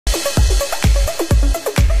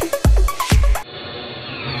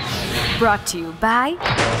Brought to you by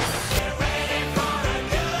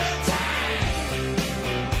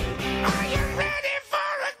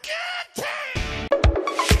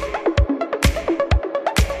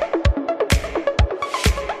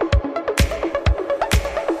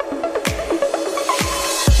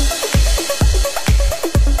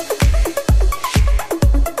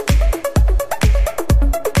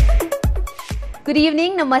Good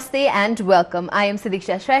evening, namaste and welcome. I am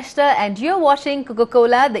Sidiksha Shrestha and you're watching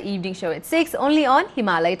Coca-Cola, the evening show at 6, only on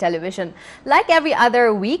Himalaya television. Like every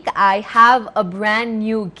other week, I have a brand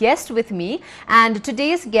new guest with me, and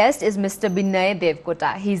today's guest is Mr. Binay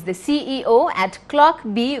Devkota. He's the CEO at Clock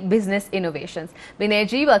B Business Innovations. Binay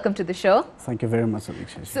ji, welcome to the show. Thank you very much,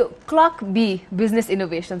 Sidiksha. So, Clock B Business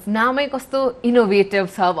Innovations. Namai kasto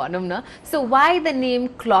innovative cha bhanau na. So, why the name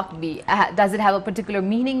Clock B? Does it have a particular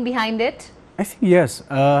meaning behind it? I think yes.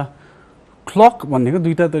 Clock भनेको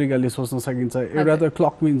दुईटा तरिकाले सोच्न सकिन्छ. एउटा त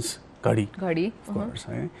clock means घडी. घडी. Of course,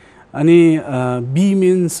 है. अनि B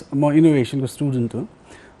means म innovation को student हो.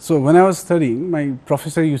 So when I was studying, my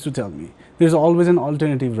professor used to tell me there's always an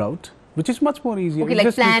alternative route, which is much more easier. Okay,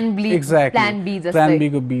 like plan B. Exactly. Plan B जस्तै. Plan B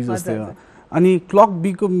को B जस्तै हो. अनि clock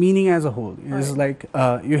B को meaning as a whole is like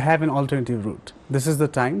you have an alternative route. This is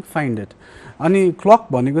the time, find it. अनि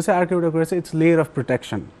clock भनेको चाहिँ अर्को एउटा कुरा चाहिँ it's layer of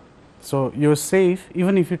protection. So you're safe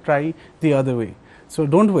even if you try the other way. So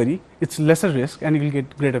don't worry, it's lesser risk and you will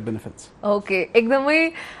get greater benefits. Okay,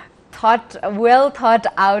 एकदमै well thought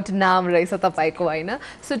out naam रहेछ तपाईको हैन.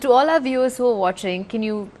 So to all our viewers who are watching, can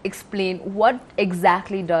you explain what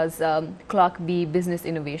exactly does Clock B Business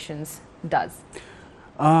Innovations does?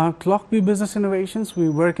 Clock B Business Innovations, we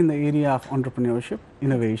work in the area of entrepreneurship,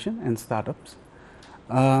 innovation and startups.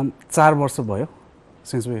 4 वर्ष भयो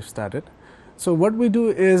since we started. So what we do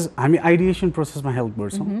is हामी ideation process मा help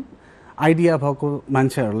गर्छौं. Idea भएको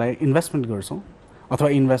मान्छेहरुलाई investment गर्छौं अथवा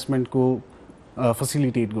investment को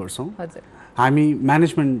facilitate गर्छौं. हजुर. हामी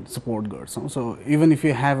management support गर्छौं. So even if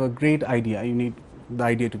you have a great idea, you need the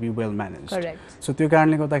idea to be well managed. Correct. So त्यो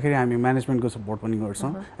कारणले गर्दाखेरि हामी management को support पनि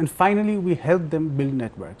गर्छौं. And finally we help them build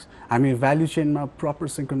networks. हामी value chain मा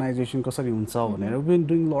proper synchronization कसरी हुन्छ भनेर we've been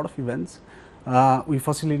doing a lot of events. We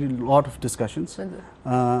facilitate a lot of discussions.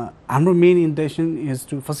 Our main intention is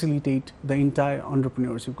to facilitate the entire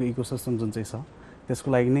entrepreneurship ecosystem जुन चाहिँ छ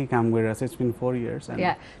त्यसको लागि नै काम गरिरहेको छ. It's been 4 years. And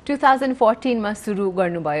yeah, 2014 मा सुरु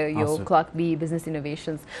गर्नुभयो यो Clock B Business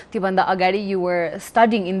Innovations. त्यो भन्दा अगाडि you were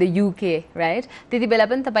studying in the UK, right? त्यति बेला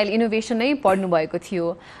पनि तपाईले innovation नै पढ्नु भएको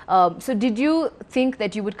थियो. So did you think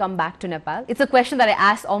that you would come back to Nepal? It's a question that I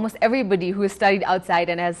ask almost everybody who has studied outside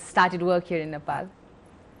and has started work here in Nepal.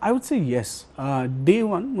 I would say yes. Day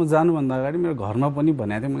one, म जानु भन्दा अगाडि मेरो घरमा पनि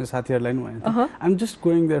भनेको थिएँ मैले साथीहरुलाई नि भनेको थिएँ. I'm just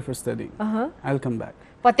going there for studying. I'll come back.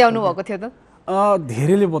 पत्याउनु भएको थियो त?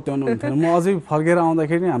 धेरैले पत्याउनु हुन्थेन. म अझै फर्केर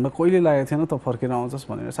आउँदाखेरि हामीलाई कहिले लागेको थिएन त फर्केर आउँछस्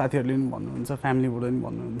भनेर साथीहरुले पनि भन्नुहुन्छ, फ्यामिलीबाट पनि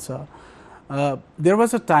भन्नुहुन्छ. There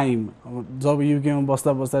was a time जब UK मा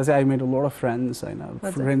बस्दा बस्दा चाहिँ I made a lot of friends,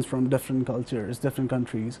 friends from different cultures, different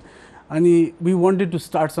countries. And we wanted to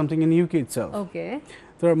start something in UK itself. Okay.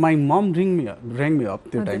 So my mom rang me up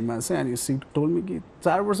त्यो टाइममा चाहिँ and she told me कि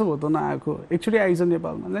 4 वर्ष भयो त नआएको. Actually eyes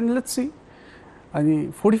नेपालमा. Then let's see. अनि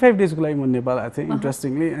 45 days को लागि म नेपाल आएको थिएँ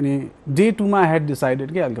interestingly. अनि day 2 मा I had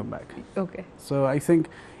decided कि I'll come back. Okay. So I think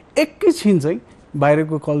एकैछिन चाहिँ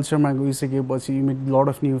बाहिरको कल्चरमा गइसकेपछि you meet a lot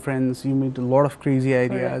of new friends, you meet a lot of crazy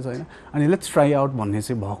ideas हैन. अनि let's try out भन्ने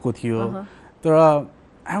चाहिँ भएको थियो. तर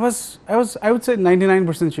I would say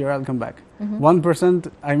 99% sure I'll come back. 1%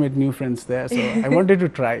 I made new friends there, so I wanted to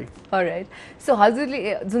try. All right. So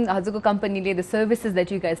Hazurko company, the services that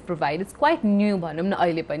you guys provide, it's quite new bhanum na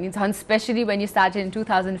aile pani. Especially when you started in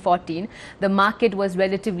 2014, the market was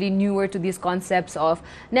relatively newer to these concepts of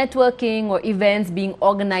networking or events being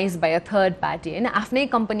organized by a third party. And आफ्नै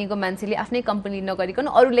company को मान्छेले आफ्नै company नगरिकन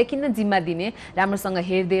अरूले किन जिम्मा दिने, राम्रोसँग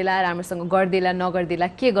हेर्देला, राम्रोसँग गर्देला, नगर्देला,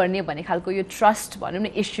 के गर्ने भन्ने खालको यो trust भनौं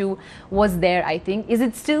न issue was there, I think. Is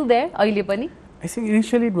it still there अहिले पनि? I think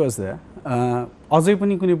initially it was there. अझै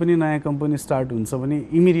पनि कुनै पनि नयाँ company start हुन्छ भने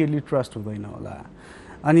immediately trust हुँदैन होला.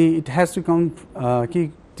 अनि it has to come कि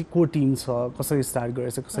को team छ, कसरी start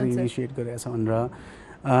गरेछ, कसरी initiate गरेछ भनेर.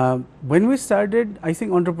 When we started, I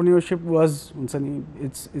think entrepreneurship was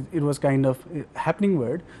it was kind of happening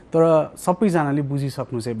word. तर सबैजनाले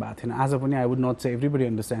बुझिसक्नु चाहिँ भएको थिएन. आज पनि I would not say everybody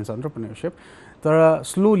understands entrepreneurship. तर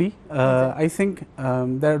slowly, I think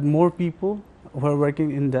there are more people who are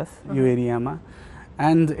working in depth यो एरियामा.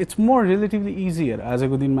 And it's more relatively easier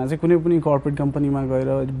आजको दिनमा चाहिँ कुनै पनि corporate company मा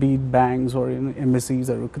गएर be it banks or MSCs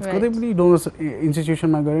or कतै पनि donors institution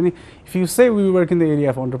मा गएर नि if you say we work in the area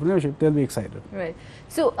of entrepreneurship they'll be excited. Right.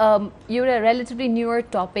 So you're a relatively newer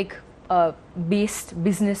topic based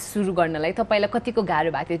business सुरु गर्नलाई तपाईलाई कतिको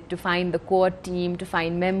गाह्रो भएको थियो to find the core team, to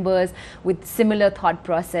find members with similar thought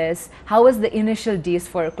process? How was the initial days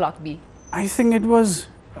for Clock B? I think it was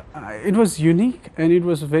unique and it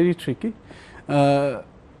was very tricky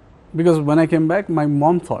because when I came back, my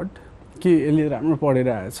mom thought कि यसले राम्रो पढेर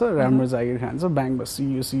आएछ राम्रो जागिर खान्छ ब्याङ्कमा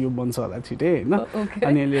सियो बन्छ होला छिटै हैन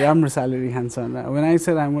अनि यसले राम्रो स्यालेरी खान्छ when I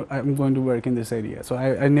said I'm going to work in this area, so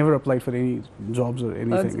I never applied for any jobs or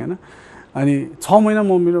anything हैन अनि 6 महिना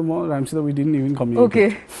मम्मी र म रामसित we didn't even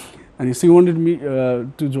communicate. अनि she wanted me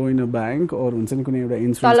to join a bank or हुन्छ नि कुनै एउटा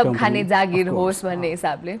insurance तलब खाने जागिर होस् भन्ने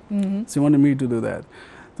हिसाबले she wanted me to do that.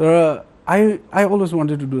 तर I always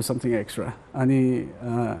wanted to do something extra and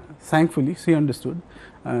thankfully she understood.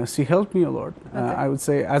 She helped me a lot. I would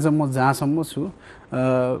say as a म जहाँसम्म छु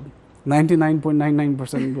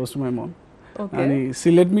 99.99% goes to my mom. अनि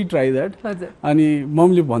she let me try that. अनि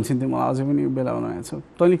ममले भन्छिन्थे मलाई अझै पनि बेला बनाएको छ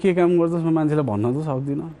तैँले के काम गर्छस् म मान्छेलाई भन्न त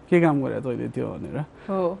सक्दिन के काम गरे तैँले त्यो भनेर.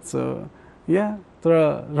 So yeah, तर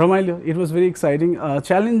रमाइलो. It was very exciting.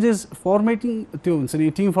 Challenges formatting त्यो हुन्छ नि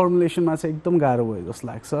टिम फर्मुलेसनमा चाहिँ एकदम गाह्रो भयो जस्तो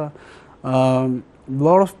लाग्छ.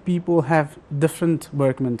 Lot of people have different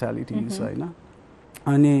work mentalities हैन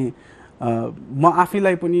अनि म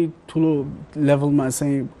आफैलाई पनि ठुलो लेभलमा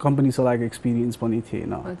चाहिँ कम्पनी चलाएको एक्सपिरियन्स पनि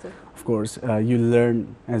थिएन. Of course you learn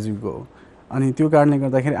as you गो अनि त्यो कारणले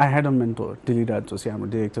गर्दाखेरि I had a mentor टेलिराज Joshi हाम्रो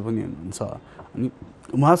डिरेक्टर पनि हुनुहुन्छ अनि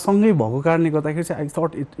उहाँसँगै भएको कारणले गर्दाखेरि चाहिँ आई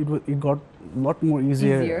थट इट गट लट मोर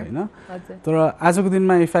इजियर हैन. तर आजको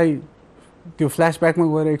दिनमा इफ आई त्यो फ्ल्यासब्याकमा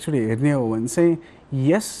गएर एकचोटि हेर्ने हो भने चाहिँ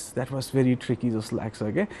yes that was very tricky जस्तो लाग्छ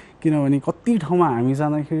क्या किनभने कति ठाउँमा हामी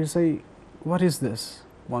जाँदाखेरि चाहिँ what is this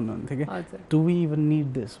भन्नुहुन्थ्यो कि do we even need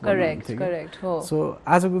this correct so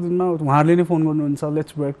आजको दिनमा उहाँहरूले नै फोन गर्नुहुन्छ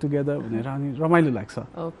let's work together भनेर अनि रमाइलो लाग्छ.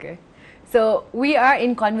 Okay, so we are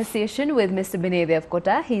in conversation with Mr. Binay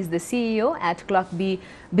Devkota. He's the CEO at Clock B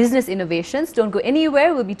Business Innovations. Don't go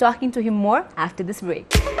anywhere, we'll be talking to him more after this break.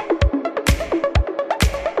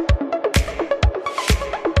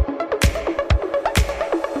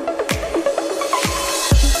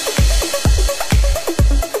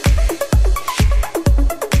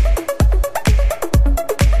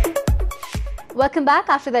 Welcome back.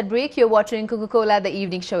 After that break, you're watching Coca-Cola The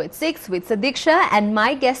Evening Show at 6 with Sadiksha, and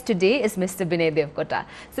my guest today is Mr. Binay Devkota.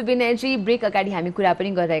 So Binay ji, break agadi हामी कुरा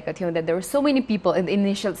पनि गरिरहेका थियौं that there were so many people in the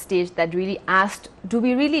initial stage that really asked, do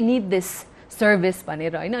we really need this service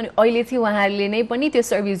भनेर हैन अनि अहिले चाहिँ उहाँहरूले नै पनि त्यो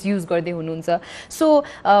सर्भिस युज गर्दै हुनुहुन्छ. So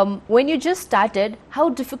when you just started, how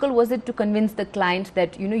difficult was it to convince the client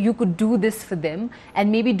that you could do this for them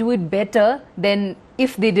and maybe do it better than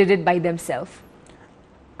if they did it by themselves?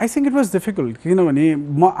 I think it was difficult किनभने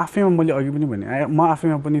म आफैमा मैले अघि पनि भने म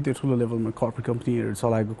आफैमा पनि त्यो ठुलो लेभलमा कर्पोरेट कम्पनीहरू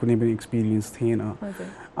चलाएको कुनै पनि एक्सपिरियन्स थिएन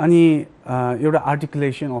अनि एउटा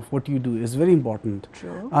आर्टिकुलेसन of what you do is very important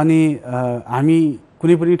अनि हामी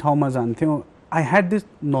कुनै पनि ठाउँमा जान्थ्यौँ I had this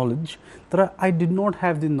knowledge तर I did not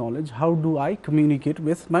have the knowledge how do I communicate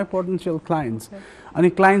with my potential clients अनि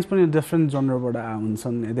clients पनि different genreबाट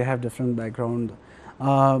आउँछन् they have different background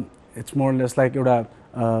it's more or less like एउटा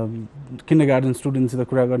kindergarten students the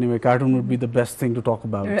कुरा गर्ने भए cartoon would be the best thing to talk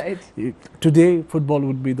about. Right. Today football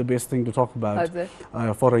would be the best thing to talk about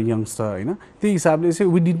for a youngster हैन त्यही हिसाबले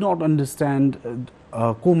चाहिँ we did not understand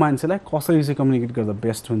को मान्छेलाई कसरी चाहिँ कम्युनिकेट गर्दा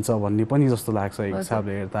बेस्ट हुन्छ भन्ने पनि जस्तो लाग्छ एक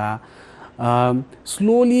हिसाबले हेर्दा.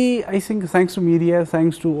 Slowly I think thanks to media,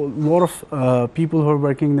 thanks to a lot of people who are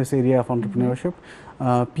working in this area of entrepreneurship,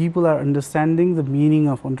 people are understanding the meaning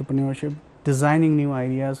of entrepreneurship, designing new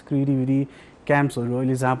ideas, creativity camps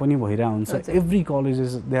अहिले जहाँ पनि भइरहेको हुन्छ every college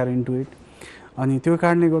is they are into it अनि त्यो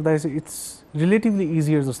कारणले गर्दा चाहिँ इट्स रिलेटिभली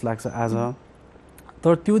इजियर जस्तो लाग्छ एज अ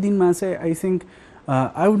तर त्यो दिनमा चाहिँ I think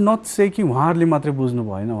I would not से कि उहाँहरूले मात्रै बुझ्नु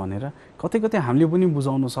भएन भनेर कतै कतै हामीले पनि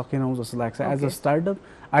बुझाउन सकेनौँ जस्तो लाग्छ as a startup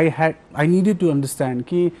I needed to understand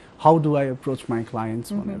कि how do I approach my clients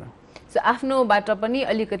भनेर. So आफ्नोबाट पनि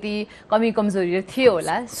अलिकति कमी कमजोरी थियो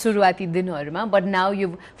होला सुरुवाती दिनहरुमा but now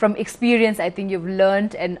you've from experience I think you've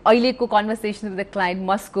learned and अहिलेको conversation with the client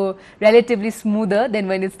must go relatively smoother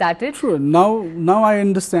than when it started. Sure. Now I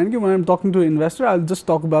understand when I'm talking to an investor I'll just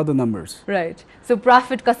talk about the numbers. Right. So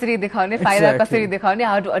profit कसरी देखाउने फाइदा कसरी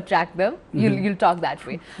देखाउने how to attract them you'll talk that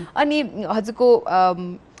way. अनि हजुरको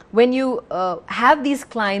when you have these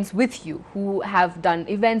clients with you who have done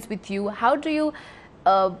events with you, how do you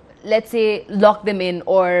let's say lock them in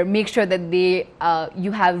or make sure that they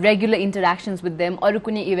you have regular interactions with them or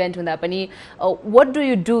कुनै event हुँदा पनि what do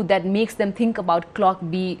you do that makes them think about Clock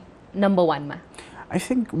B number 1 मा? I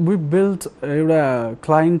think we built एउटा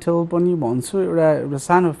clientele पनि भन्छु एउटा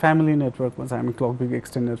सानो family network भन्छ हामी Clock B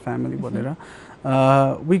extended family भनेर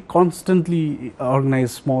we constantly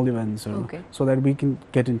organize small events so that we can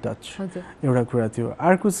get in touch. एउटा कुरा थियो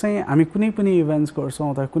अर्को चाहिँ हामी कुनै पनि इभेन्ट्स गर्छौँ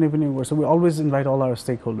अथवा कुनै पनि गर्छौँ we always invite all our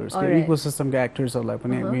stakeholders ecosystem का actorsहरूलाई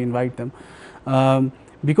पनि we invite them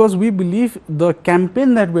because we believe the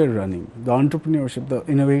campaign that we're running, the entrepreneurship, the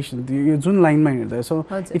innovation, यो जुन लाइनमा हिँड्दै so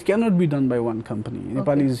it cannot be done by one company.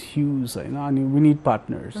 Nepal is huge हैन अनि we need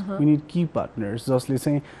partners, we need key partners जसले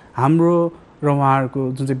चाहिँ हाम्रो र उहाँहरूको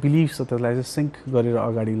जुन चाहिँ belief छ त्यसलाई चाहिँ सिङ्क गरेर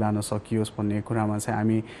अगाडि लान सकियोस् भन्ने कुरामा चाहिँ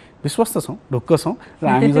हामी विश्वस्त छौँ ढुक्क छौँ र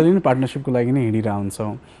हामी जहिले पनि पार्टनरसिपको लागि नै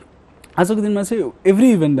हिँडिरहन्छौँ आजको दिनमा चाहिँ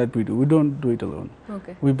every event that we don't do it alone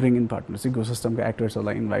we bring in partners इकोसिस्टमका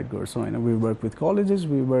एक्टर्सहरूलाई invite गर्छौँ होइन we work with colleges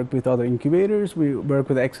we work with other incubators we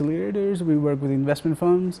work with accelerators we work with investment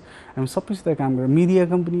firms हामी सबैसित काम गरेर media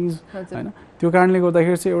companies होइन त्यो कारणले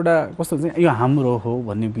गर्दाखेरि चाहिँ एउटा कस्तो हुन्छ यो हाम्रो हो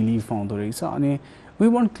भन्ने बिलिफ आउँदो रहेछ अनि we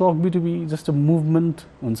want Clock B to be just a movement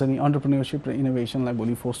हुन्छ नि entrepreneurship र innovationलाई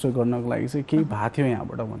भोलि फोस्टर गर्नको लागि चाहिँ केही भएको थियो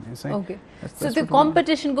यहाँबाट भन्ने चाहिँ okay so त्यो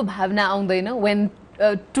competitionको भावना आउँदैन when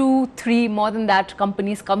 2-3 more than that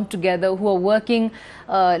companies come together who are working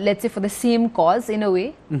let's say for the same cause in a way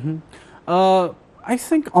I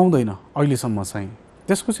think आउँदैन अहिलेसम्म चाहिँ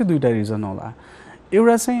त्यसको चाहिँ दुईटा रिजन होला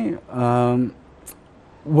एउटा चाहिँ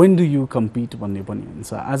when do you compete भन्ने पनि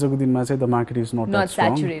हुन्छ आजको दिनमा चाहिँ the market is not that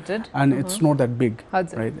strong saturated and it's not that big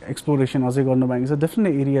right exploration अझै गर्न बाँकी छ different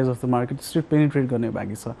areas of the market still penetrate गर्ने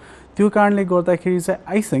बाँकी छ त्यो कारणले गर्दाखेरि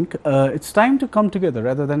चाहिँ I think it's time to come together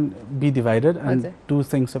rather than be divided and do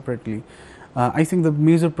things separately I think the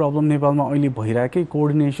major problem नेपालमा अहिले भइरहेकै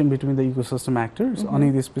coordination between the ecosystem actors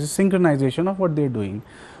अनि त्यसपछि synchronization of what they're doing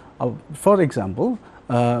for example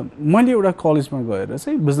मैले एउटा कलेजमा गएर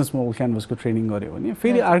चाहिँ business model क्यानभसको training गऱ्यो भने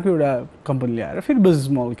फेरि अर्को एउटा कम्पनीले आएर फेरि बिजनेस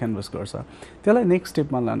मोडल क्यानभस गर्छ त्यसलाई नेक्स्ट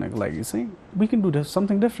स्टेपमा लानको लागि चाहिँ we can do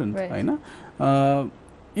something different होइन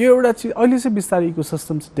यो एउटा चिज अहिले चाहिँ बिस्तारै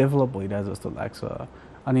इकोसिस्टम चाहिँ डेभलप भइरहेको जस्तो लाग्छ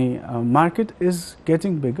अनि market is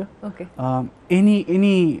getting bigger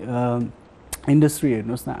any industry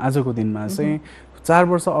हेर्नुहोस् न आजको दिनमा चाहिँ 4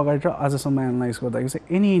 वर्ष अगाडि र आजसम्म एनालाइज गर्दाखेरि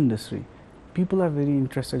चाहिँ any industry people are very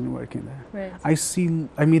interested in working there.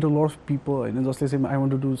 I meet a lot of people, you know, just like I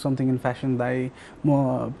want to do something in fashion,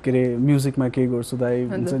 more music,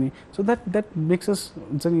 so that makes us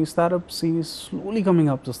startup scene is slowly coming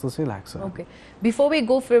up just to say like. Okay. Before we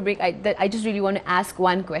go for a break, I just really want to ask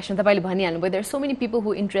one question. There are so many people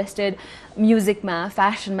who are interested, music,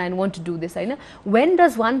 fashion, and want to do this. When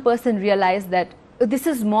does one person realize that this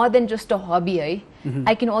is more than just a hobby?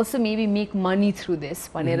 I can also maybe make money through this.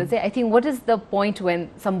 I think what is the point when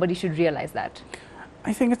somebody should realize that?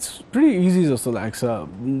 I think it's pretty easy just to like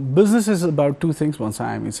business is about two things one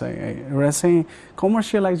time. It's say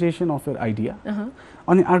commercialization of your idea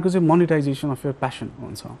and monetization of your passion.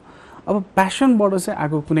 अब प्यासनबाट चाहिँ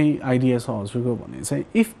आएको कुनै idea छ हजुरको भने चाहिँ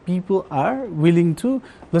if people are willing to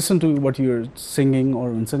listen to what your singing अर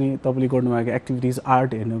हुन्छ नि तपाईँले गर्नुभएको एक्टिभिटिज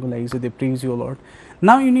आर्ट हेर्नको लागि चाहिँ दे प्रेज यु लट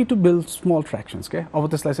now you need to build small ट्र्याक्सन्स क्या अब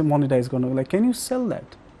त्यसलाई चाहिँ मोनिटाइज गर्नको लागि क्यान यु सेल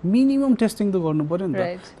द्याट मिनिमम टेस्टिङ त गर्नु पऱ्यो नि त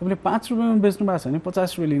तपाईँले 5 रुपियाँमा बेच्नु भएको छ भने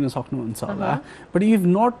 50 रुपियाँ लिन सक्नुहुन्छ होला but if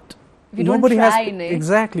not nobody has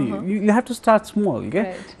exactly you have to start small okay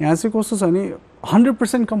यहाँ चाहिँ कस्तो छ भने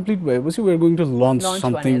 100% complete भएपछि we are going to launch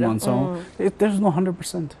something once there's no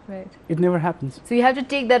 100% it never happens so you have to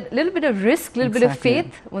take that little bit of risk little bit of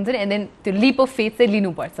faith and then the leap of faith चाहिँ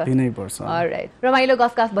लिनु पर्छ all right रमाइलो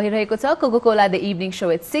गफकाफ भइरहेको छ Coca Cola the evening show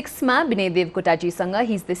at 6 मा विनय देवकोटा जी सँग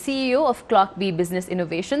he's the CEO of Clock B Business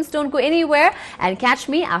Innovations. Don't go anywhere and catch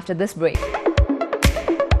me after this break.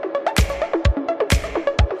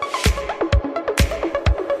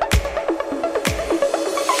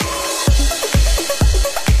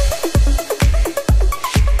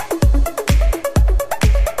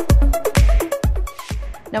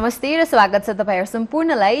 नमस्ते र स्वागत छ तपाईहरु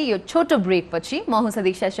सम्पूर्णलाई यो छोटो ब्रेक पछि म हुँ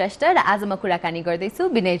सदीक्षा श्रेष्ठ र आज म कुराकानी गर्दै छु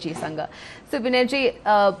विनय जी सँग सो विनय जी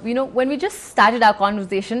you know when we just started our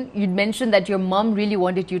conversation you'd mentioned that your mom really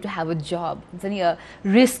wanted you to have a job हुन्छ नि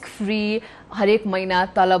risk free हरेक महिना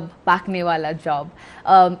तलब पाक्ने वाला job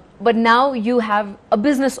but now you have a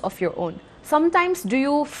business of your own. Sometimes do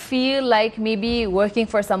you feel like maybe working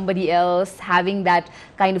for somebody else, having that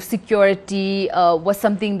kind of security was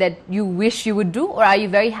something that you wish you would do, or are you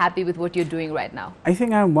very happy with what you're doing right now? I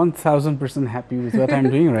think I'm 1000% happy with what I'm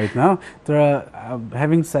doing right now.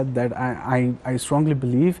 Having said that, I strongly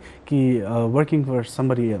believe that working for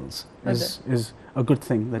somebody else is a good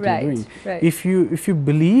thing that you're doing. If you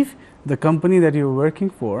believe the company that you're working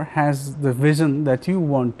for has the vision that you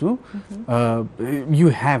want to, you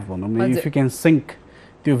have one. I mean, if you can sync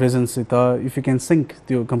your vision, if you can sync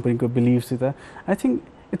your company beliefs, I think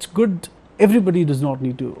it's good everybody does not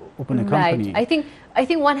need to open a company. Right. I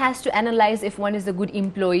think one has to analyze if one is a good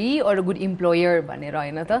employee or a good employer भनेर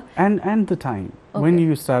हैन त. And the time when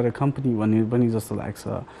you start a company when you just like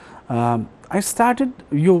I started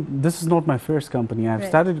this is not my first company. I've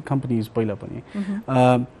started companies पहिला पनि.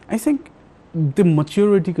 I think the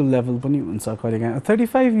maturity level पनि हुन्छ कहिलेकाहीँ. A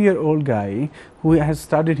 35-year-old guy who has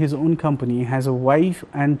started his own company, has a wife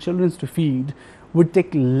and children to feed, would take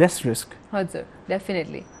less risk. हजुर,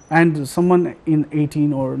 definitely. And someone in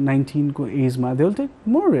 18 or 19 ko age ma, they will take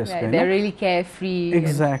more risk. Right, they're really carefree.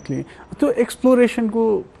 Exactly. So exploration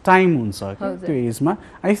ko time huncha त्यो age ma.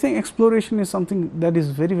 I think exploration is something that is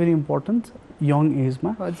very very important young age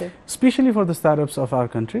ma, especially for the startups of our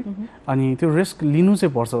country. अनि त्यो risk लिनु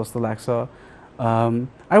चाहिँ पर्छ जस्तो लाग्छ.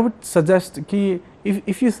 I would suggest कि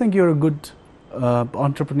if you think you're a good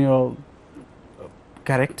entrepreneurial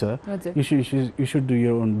character, you should do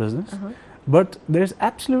your own business. But there's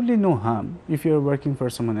absolutely no harm if you're working for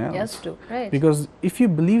someone else. Yes, true. Right. Because if you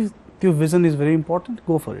believe your vision is very important,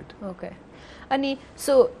 go for it. Okay. Ani,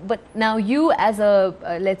 so, but now you as a,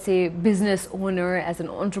 let's say, business owner, as an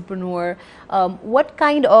entrepreneur, what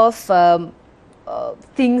kind of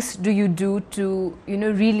things do you do to,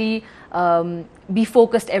 really be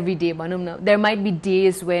focused every day? There might be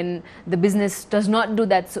days when the business does not do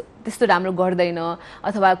that. So, त्यस्तो राम्रो गर्दैन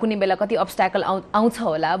अथवा कुनै बेला कति obstacle आउँछ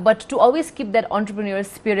होला, but to always keep that entrepreneurial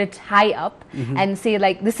spirit high up and say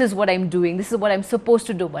like this is what I'm doing, this is what I'm supposed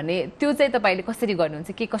to do भने त्यो चाहिँ तपाईले कसरी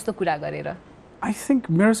गर्नुहुन्छ, के कस्तो कुरा गरेर? I think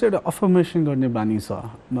मेरो चाहिँ एउटा affirmation गर्ने बानी छ.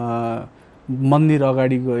 मन्दिर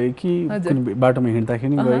अगाडि गए कि कुनै बाटोमा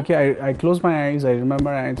हिँड्दाखेरि गए कि I close my eyes, I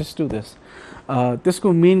remember, I just do this.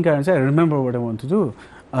 त्यसको मेन कारण चाहिँ I remember what I want to do.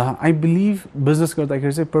 I believe business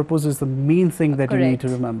गर्दाखेरि चाहिँ purpose is the main thing that you need to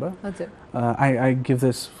remember. I give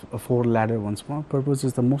this a 4-ladder once more. Purpose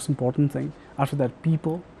is the most important thing. After that,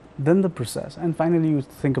 people, then the process, and finally you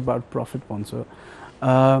think about profit once.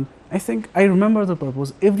 I think I remember the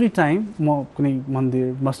purpose every time म कुनै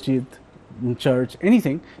मन्दिर, मस्जिद, church,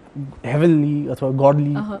 anything heavenly अथवा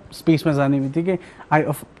godly space मा जाने बित्तिकै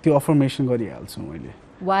त्यो affirmation गरिहाल्छु मैले.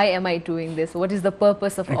 Why am I doing this? What is the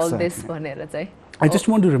purpose of all this भनेर चाहिँ? I just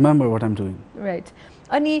want to remember what I'm doing. Right.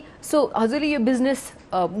 Ani, so हजुरले यो business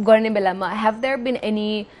गर्ने बेलामा have there been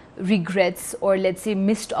any regrets or let's say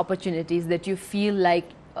missed opportunities that you feel like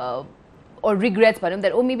or regrets भनौँ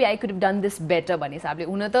that oh maybe I could have done this better भन्ने हिसाबले?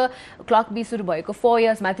 हुन त clock B सुरु भएको 4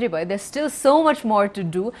 years मात्रै भयो, there's still so much more to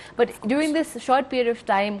do, but during this short period of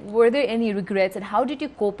time were there any regrets and how did you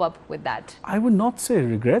cope up with that? I would not say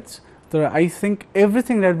regrets. I think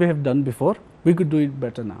everything that we have done before we could do it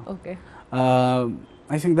better now. Okay.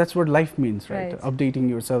 I think that's what life means, right? Updating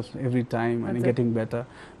yourself every time and getting better.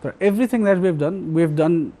 So everything that we've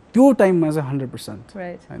done त्यो time as 100%.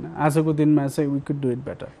 Right. आजको दिनमा चाहिँ we could do it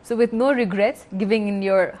better. So with no regrets, giving in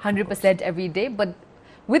your 100% every day, but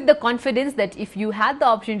with the confidence that if you had the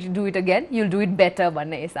opportunity to do it again, you'll do it better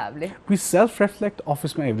भन्ने हिसाबले. We self-reflect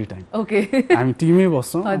office मा every time. Okay. हामी टिममै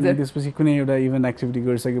बस्छौँ अनि त्यसपछि कुनै एउटा event activity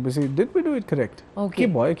गरिसकेपछि did we do it correct? Okay. के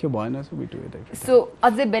भयो के भएन, so we do it every time. So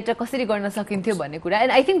अझै better कसरी गर्न सकिन्थ्यो भन्ने कुरा,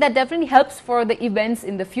 and I think that definitely helps for the events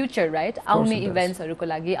in the future, right? आउने eventsहरूको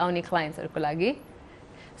लागि, आउने clientsहरूको लागि.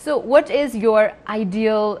 So what is your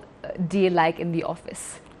ideal day like in the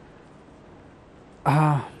office?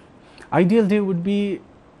 Ideal day would be,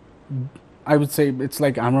 I would say it's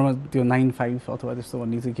like हाम्रो त्यो 9-5 अथवा त्यस्तो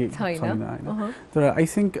भन्ने चाहिँ के छैन हैन. तर I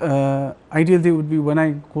think ideal day would be when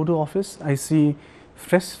I go to office, I see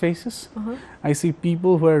fresh faces. I see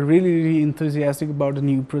people who are really really enthusiastic about a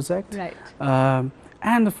new project. Right.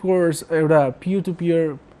 And of course एउटा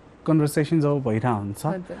peer-to-peer conversations जब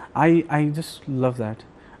भइरहन्छ. I just love that.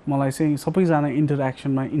 मलाई चाहिँ सबैजना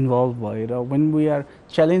इन्टरेक्सनमा involve भएर when we are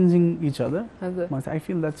challenging each other, I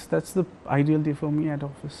feel that's the ideal day for me at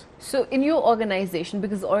office. So in your organization,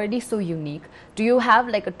 because it's already so unique, do you have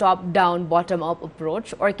like a top-down, bottom-up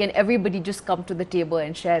approach, or can everybody just come to the table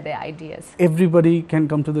and share their ideas? Everybody can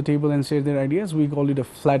come to the table and share their ideas. We call it a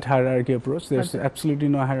flat hierarchy approach. There's absolutely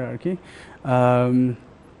no hierarchy.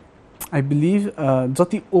 I believe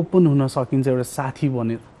जति open हुन सकिन्छ एउटा साथी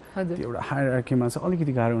बनेर त्यो एउटा हायरार्कीमा चाहिँ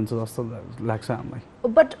अलिकति गाह्रो हुन्छ जस्तो लाग्छ हामीलाई.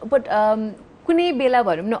 But कुनै बेला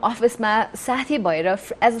भनौँ न अफिसमा साथी भएर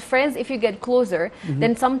as friends if you get closer,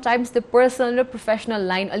 then sometimes the personal raw professional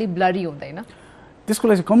line अलि blurry हुँदैन? त्यसको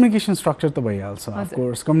लागि कम्युनिकेसन स्ट्रक्चर त भइहाल्छ. Of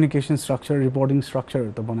course communication structure, reporting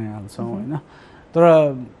structure त बनाइहाल्छौँ हैन. तर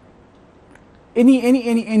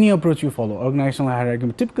any approach you follow, organizational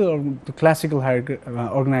hierarchy, typical classical hierarchy,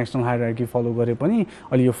 organizational hierarchy follow gare pani,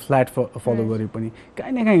 or you flat follow gare pani,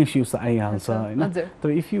 kind of issues that so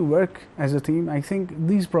if you work as a team, I think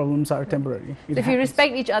these problems are temporary. So if you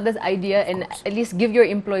respect each other's idea and at least give your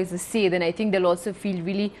employees a say, then I think they'll also feel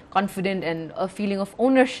really confident and a feeling of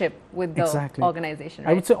ownership with the organization.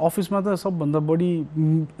 Right? I would say office mother sab banda body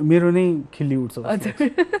mero nai khili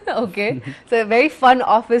utcha. Okay, so a very fun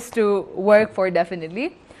office to work for,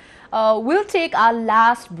 definitely. We'll take our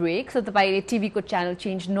last break. So the TV ko channel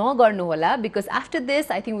change no garnu hola, because after this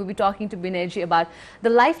I think we'll be talking to Binay about the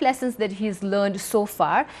life lessons that he's learned so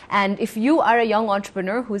far. And if you are a young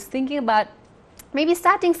entrepreneur who's thinking about maybe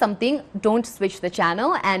starting something, don't switch the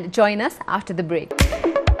channel and join us after the break.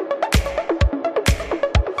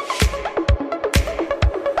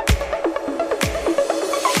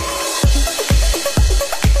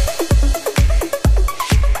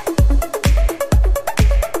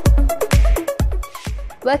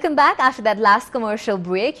 Welcome back after that last commercial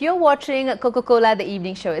break. You're watching Coca-Cola The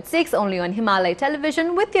Evening Show at 6 only on Himalaya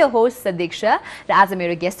Television with your host Sadiksha. As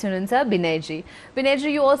a guest Binay. Binay,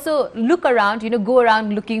 you also look around, go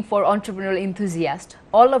around looking for entrepreneurial enthusiasts.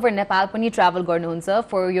 All over Nepal pani travel garnunsa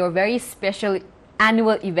for your very special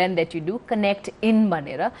annual event that you do, Connect In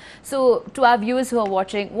Manera. So to our viewers who are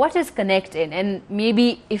watching, what is Connect In? And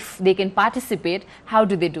maybe if they can participate, how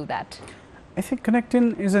do they do that? I think Connect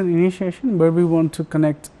In is an initiation where we want to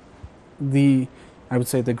connect I would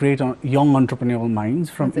say the great young entrepreneurial minds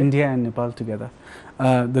from India and Nepal together.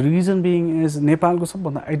 The reason being is Nepal's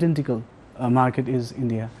identical market is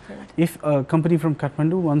India. Correct. If a company from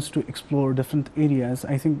Kathmandu wants to explore different areas,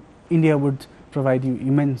 I think India would provide you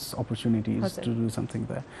immense opportunities to do something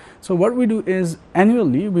there. So what we do is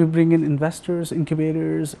annually we bring in investors,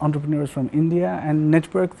 incubators, entrepreneurs from India and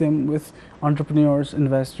network them with entrepreneurs,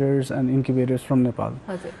 investors and incubators from Nepal.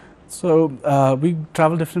 So we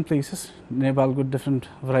travel different places. Nepal got different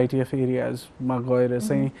variety of areas.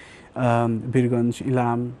 Birganj,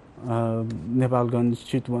 Ilam, Nepalganj,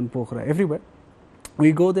 Chitwan, Pokhara, everywhere.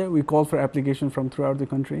 We go there, we call for application from throughout the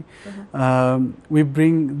country. We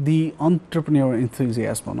bring the entrepreneur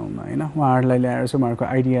enthusiast ideas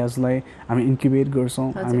like incubate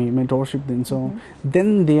garchau, mentorship diन्छौं.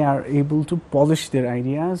 Then they are able to polish their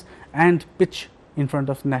ideas and pitch in front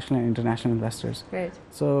of national and international investors. Right.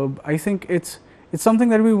 So I think it's something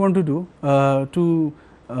that we want to do to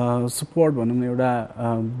support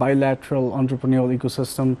bilateral entrepreneurial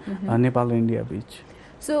ecosystem Nepal and India beach.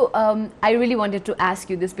 So I really wanted to ask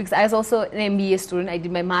you this because I was also an MBA student. I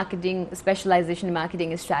did my marketing specialization in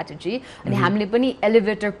marketing and strategy. And हामीले पनि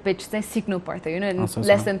elevator pitch चाहिँ सिक्नु पर्छ, in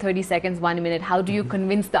less than 30 seconds, 1 minute. How do you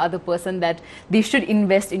convince the other person that they should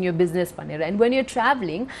invest in your business भनेर? And when you're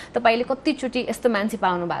traveling, तपाईले कतिचोटी यस्तो मान्छे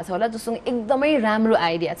पाउनु भएको छ होला जससँग एकदमै राम्रो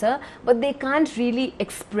आइडिया छ, but they can't really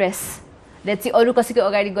express. Let's say अरु कसैको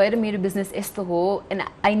अगाडि गएर मेरो बिजनेस यस्तो हो and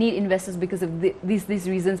I need investors because of these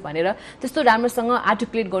reasons भनेर त्यस्तो राम्रोसँग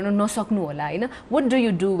articulate गर्न नसक्नु होला हैन. What do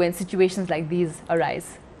you do when situations like these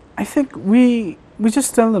arise? I think we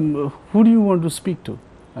just tell them who do you want to speak to,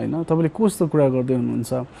 हैन. तपाईले कस्तो कुरा गर्दै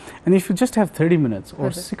हुनुहुन्छ, and if you just have 30 minutes or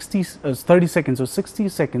 30 seconds or 60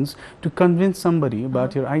 seconds to convince somebody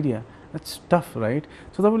about your idea, that's tough, right?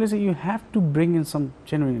 So that will say you have to bring in some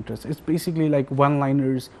genuine interest. It's basically like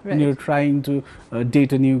one-liners when you're trying to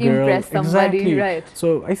date a new girl. Impress somebody, exactly. Right.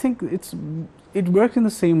 So I think it works in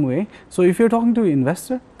the same way. So if you're talking to an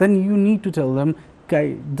investor, then you need to tell them,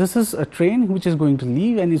 "Guy, this is a train which is going to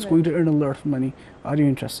leave and it's going to earn a lot of money. Are you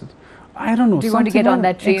interested?" I don't know. Do you want to get on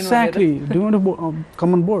that train? Exactly. Do you want to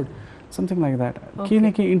come on board? Something like that.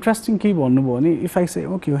 Interesting key. If I say,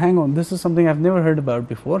 okay, hang on, this is something I've never heard about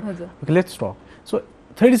before. Okay, let's talk. So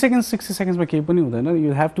 30 seconds, 60 seconds,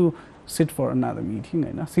 you'll have to sit for another meeting.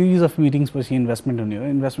 Series of meetings for investment on your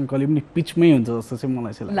investment call pitch.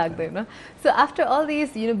 So after all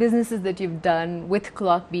these businesses that you've done with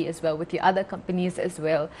ClockB as well, with your other companies as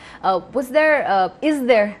well, is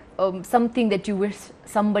there something that you wish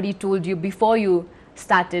somebody told you before you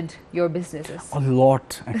started your businesses? A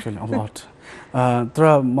lot, actually, a lot.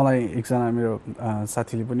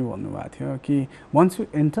 Once you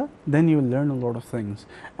enter, then you will learn a lot of things.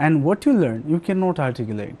 And what you learn, you cannot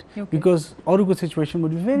articulate. Because our situation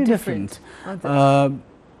would be very different.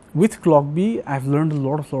 With ClockB, I've learned a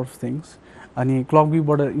lot of things. And ClockB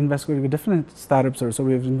bought invest in different startups. So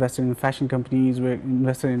we've invested in fashion companies, we've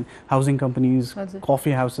invested in housing companies,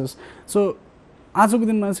 coffee houses. So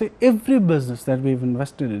every business that we've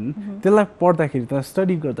invested in, they like the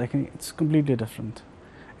study, it's completely different.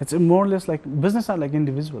 It's more or less like business are like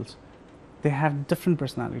individuals. They have different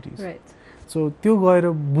personalities. Right. सो त्यो गएर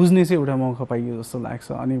बुझ्ने चाहिँ एउटा मौका पाइयो जस्तो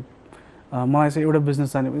लाग्छ अनि मलाई चाहिँ एउटा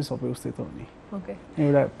बिजनेस जाने पनि सबै उस्तै त हो नि Okay.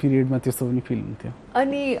 एउटा पिरियडमा त्यस्तो पनि फिल हुन्थ्यो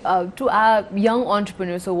Ani, to our young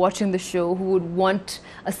entrepreneurs who are watching the show who would want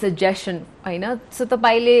a suggestion, Hahn? So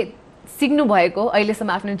तपाईले सिक्नु भएको अहिलेसम्म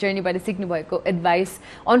आफ्नो जर्नीबाट सिक्नु भएको advice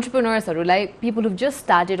entrepreneursहरूलाई, people who've just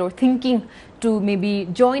started or thinking to maybe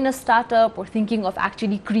join a startup or thinking of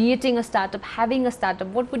actually creating a startup, having a startup,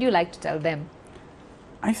 what would you like to tell them?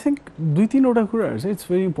 I think दुई तीनवटा कुराहरू चाहिँ it's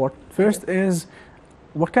very important. First is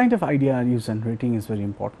what kind of idea are you generating is very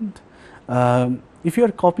important. If you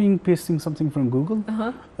are copying, pasting something from Google,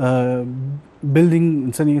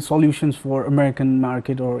 building solutions for American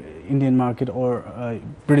market or Indian market or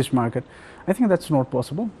British market, I think that's not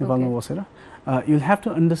possible. You'll have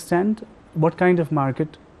to understand what kind of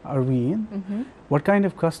market are we in, what kind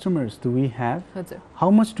of customers do we have,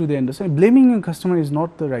 how much do they understand. Blaming your customer is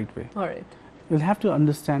not the right way. All right. You'll have to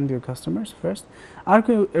understand your customers first. Our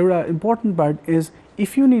important part is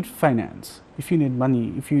if you need finance, if you need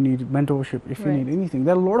money, if you need mentorship, if you need anything,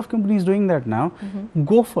 there are a lot of companies doing that now.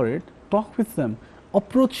 Go for it, talk with them,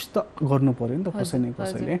 approach the garnu paryo ni ta kasaile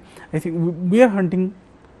kasaile. I think we are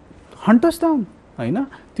hunt us down, हैन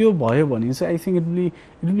त्यो भयो भने चाहिँ I think it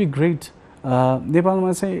will be great.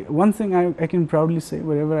 Nepalma say one thing I can proudly say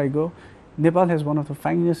wherever I go, Nepal has one of the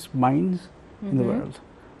finest minds in the world.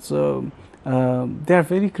 So they are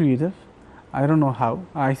very creative. I don't know how.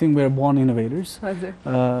 I think we are born innovators.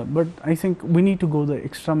 But I think we need to go the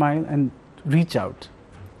extra mile and reach out.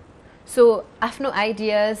 So, afno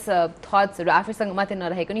ideas, thoughts, you have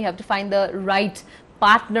to find the right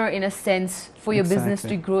partner in a sense for your business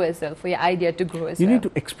to grow as well, for your idea to grow as well. You need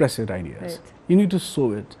to express your ideas. You need to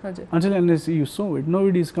sow it. Until unless you sow it,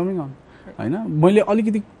 nobody is coming on. मैले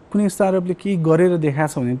अलिकति कुनै स्टार्टअपले के गरेर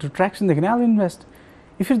देखाछ भने त्यो traction देख्ने I'll invest.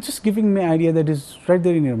 If you're just giving me idea that is right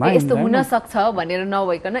there in your mind, यस्तो हुन सक्छ भनेर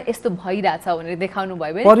नभइकन यस्तो भइराछ भनेर देखाउनु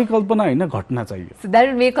भयो भने परिकल्पना हैन घटना चाहियो. So that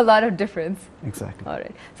will make a lot of difference. Exactly. All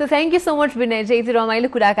right. So thank you so much Binay ji. यति रमाइलो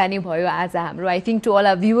कुराकानी भयो आज हाम्रो. I think to all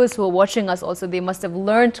our viewers who are watching us also, they must have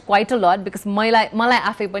learned quite a lot because मलाई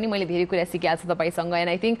आफै पनि मैले धेरै कुरा सिकेको छु तपाईसँग. And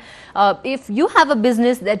I think if you have a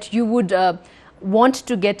business that you would want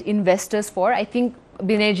to get investors for, I think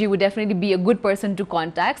Binay ji would definitely be a good person to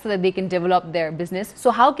contact so that they can develop their business. So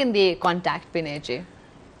how can they contact Binay ji?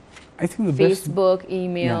 I think the Facebook,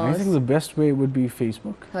 emails. Yeah, I think the best way would be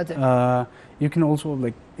Facebook. You can also,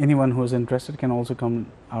 like anyone who is interested can also come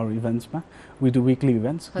our events. We do weekly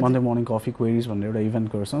events. Monday morning coffee queries one day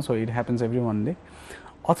event person. So it happens every Monday.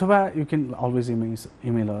 Athava you can always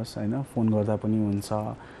email us. I know phone garda pani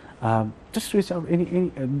huncha. Just reach out.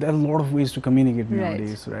 There are a lot of ways to communicate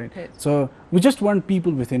nowadays, right? So we just want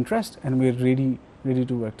people with interest, and we're ready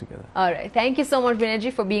to work together. All right. Thank you so much, Binay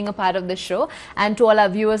ji, for being a part of the show, and to all our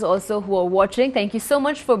viewers also who are watching. Thank you so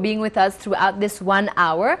much for being with us throughout this 1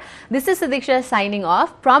 hour. This is Sadiksha signing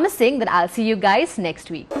off, promising that I'll see you guys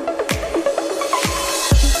next week.